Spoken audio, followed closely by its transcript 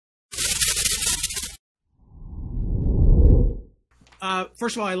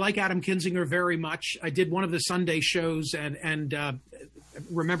First of all, I like Adam Kinzinger very much. I did one of the Sunday shows and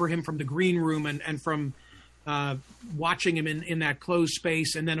remember him from the green room and from watching him in that closed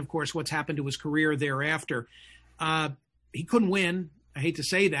space. And then, of course, what's happened to his career thereafter. He couldn't win. I hate to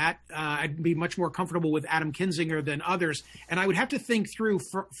say that. I'd be much more comfortable with Adam Kinzinger than others. And I would have to think through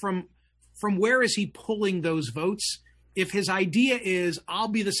from where is he pulling those votes? If his idea is, I'll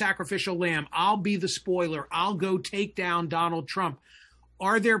be the sacrificial lamb, I'll be the spoiler, I'll go take down Donald Trump,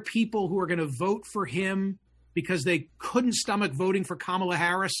 are there people who are going to vote for him because they couldn't stomach voting for Kamala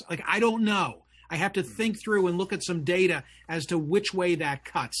Harris? Like, I don't know. I have to think through and look at some data as to which way that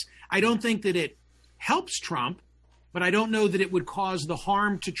cuts. I don't think that it helps Trump, but I don't know that it would cause the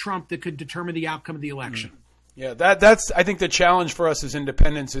harm to Trump that could determine the outcome of the election. Yeah, that's I think the challenge for us as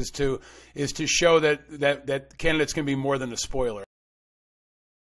independents is to show that candidates can be more than a spoiler.